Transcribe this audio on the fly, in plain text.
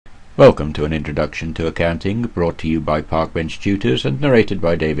Welcome to an introduction to accounting, brought to you by Parkbench Tutors and narrated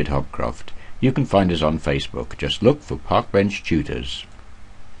by David Hopcroft. You can find us on Facebook. Just look for Parkbench Tutors.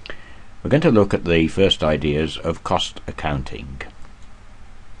 We're going to look at the first ideas of cost accounting.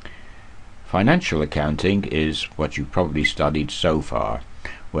 Financial accounting is what you've probably studied so far,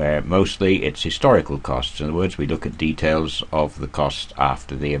 where mostly it's historical costs. In other words, we look at details of the cost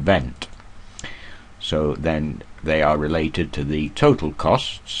after the event. So then they are related to the total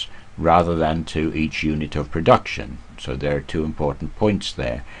costs rather than to each unit of production. So there are two important points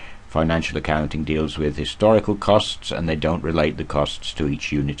there. Financial accounting deals with historical costs, and they don't relate the costs to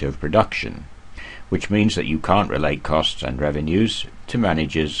each unit of production, which means that you can't relate costs and revenues to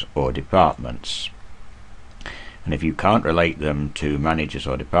managers or departments. And if you can't relate them to managers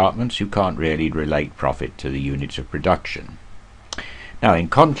or departments, you can't really relate profit to the units of production. Now, in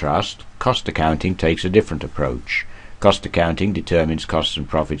contrast, cost accounting takes a different approach. Cost accounting determines costs and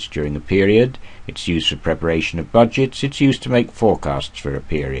profits during a period. It's used for preparation of budgets. It's used to make forecasts for a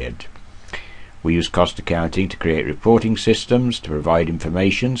period. We use cost accounting to create reporting systems, to provide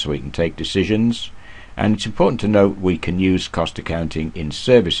information so we can take decisions. And it's important to note we can use cost accounting in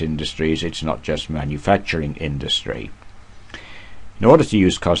service industries. It's not just manufacturing industry. In order to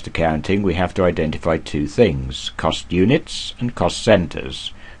use cost accounting, we have to identify two things: cost units and cost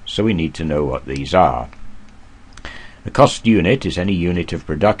centers. So we need to know what these are. A cost unit is any unit of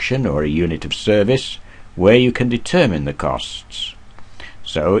production or a unit of service where you can determine the costs.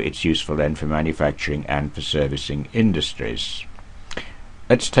 So it's useful then for manufacturing and for servicing industries.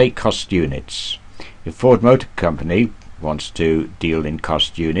 Let's take cost units. If Ford Motor Company wants to deal in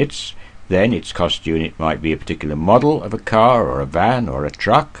cost units, then its cost unit might be a particular model of a car or a van or a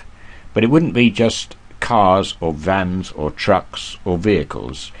truck, but it wouldn't be just cars or vans or trucks or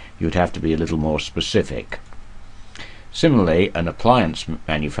vehicles. You'd have to be a little more specific. Similarly, an appliance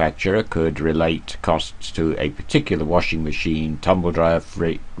manufacturer could relate costs to a particular washing machine, tumble dryer,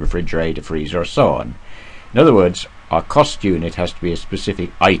 refrigerator, freezer, or so on. In other words, our cost unit has to be a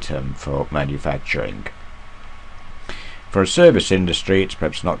specific item for manufacturing. For a service industry, it's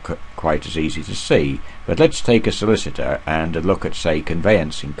perhaps not quite as easy to see, but let's take a solicitor and look at, say,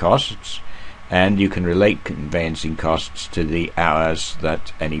 conveyancing costs, and you can relate conveyancing costs to the hours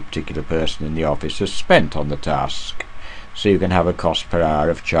that any particular person in the office has spent on the task. So you can have a cost per hour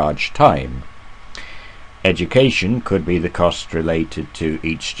of charged time. Education could be the cost related to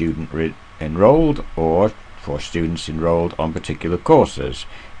each student enrolled, or for students enrolled on particular courses.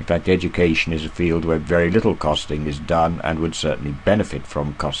 In fact, education is a field where very little costing is done and would certainly benefit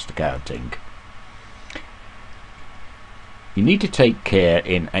from cost accounting. You need to take care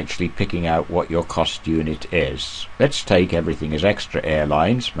in actually picking out what your cost unit is. Let's take everything as Extra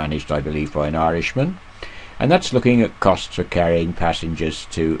Airlines, managed I believe by an Irishman, and that's looking at costs for carrying passengers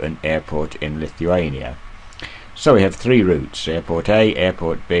to an airport in Lithuania. So we have three routes: Airport A,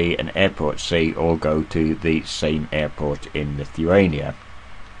 Airport B and Airport C all go to the same airport in Lithuania.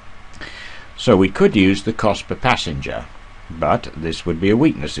 So we could use the cost per passenger, but this would be a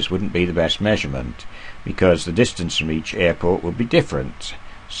weakness. This wouldn't be the best measurement because the distance from each airport would be different.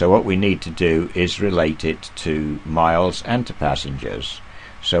 So what we need to do is relate it to miles and to passengers.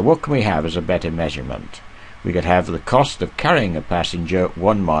 So what can we have as a better measurement? We could have the cost of carrying a passenger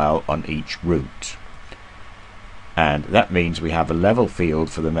 1 mile on each route. And that means we have a level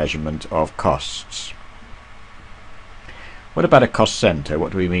field for the measurement of costs. What about a cost centre?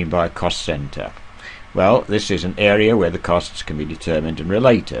 What do we mean by a cost centre? Well, this is an area where the costs can be determined and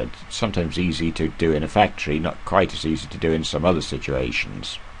related. It's sometimes easy to do in a factory, not quite as easy to do in some other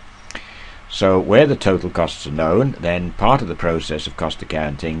situations. So where the total costs are known, then part of the process of cost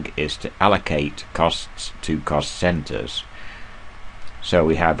accounting is to allocate costs to cost centres. So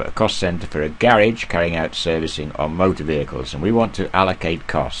we have a cost centre for a garage carrying out servicing on motor vehicles, and we want to allocate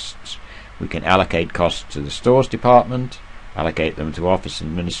costs. We can allocate costs to the stores department, allocate them to office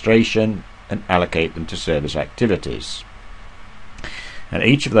administration, and allocate them to service activities. And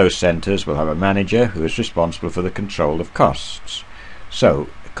each of those centres will have a manager who is responsible for the control of costs. So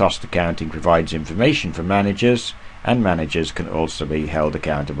cost accounting provides information for managers, and managers can also be held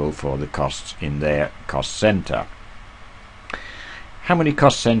accountable for the costs in their cost centre. How many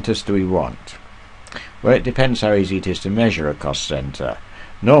cost centres do we want? Well, it depends how easy it is to measure a cost centre.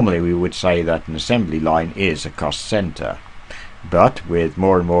 Normally we would say that an assembly line is a cost centre, but with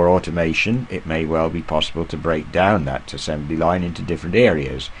more and more automation it may well be possible to break down that assembly line into different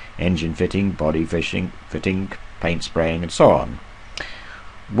areas: engine fitting, body fitting, paint spraying and so on.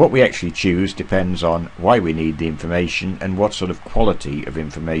 What we actually choose depends on why we need the information and what sort of quality of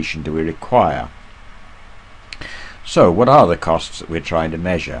information do we require. So what are the costs that we're trying to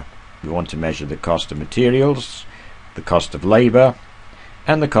measure? we want to measure the cost of materials, the cost of labour,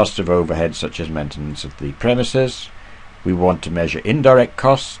 and the cost of overhead such as maintenance of the premises. We want to measure indirect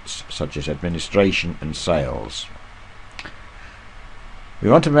costs such as administration and sales. We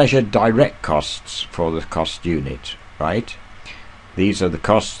want to measure direct costs for the cost unit, right? These are the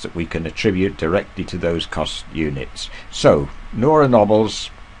costs that we can attribute directly to those cost units. So, Nora Nobles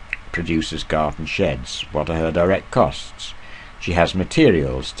produces garden sheds. What are her direct costs? She has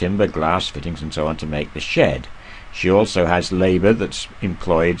materials, timber, glass, fittings and so on to make the shed. She also has labour that's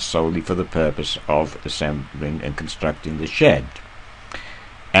employed solely for the purpose of assembling and constructing the shed.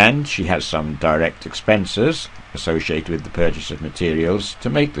 And she has some direct expenses associated with the purchase of materials to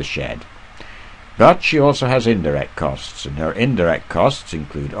make the shed. But she also has indirect costs, and her indirect costs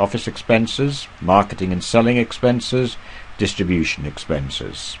include office expenses, marketing and selling expenses, distribution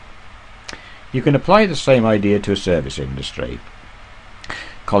expenses. You can apply the same idea to a service industry.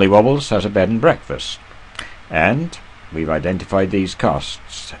 Collywobbles has a bed and breakfast, and we've identified these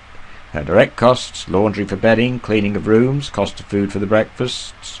costs. Her direct costs: laundry for bedding, cleaning of rooms, cost of food for the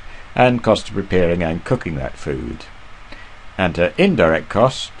breakfasts, and cost of preparing and cooking that food. And her indirect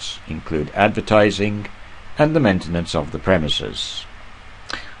costs include advertising and the maintenance of the premises.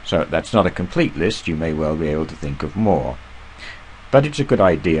 So that's not a complete list, you may well be able to think of more. But it's a good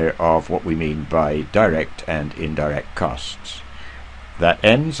idea of what we mean by direct and indirect costs. That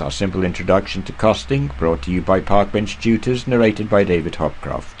ends our simple introduction to costing, brought to you by Parkbench Tutors, narrated by David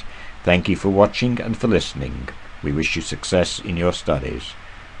Hopcroft. Thank you for watching and for listening. We wish you success in your studies.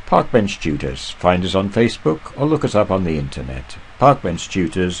 Parkbench Tutors. Find us on Facebook or look us up on the internet.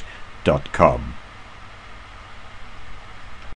 parkbenchtutors.com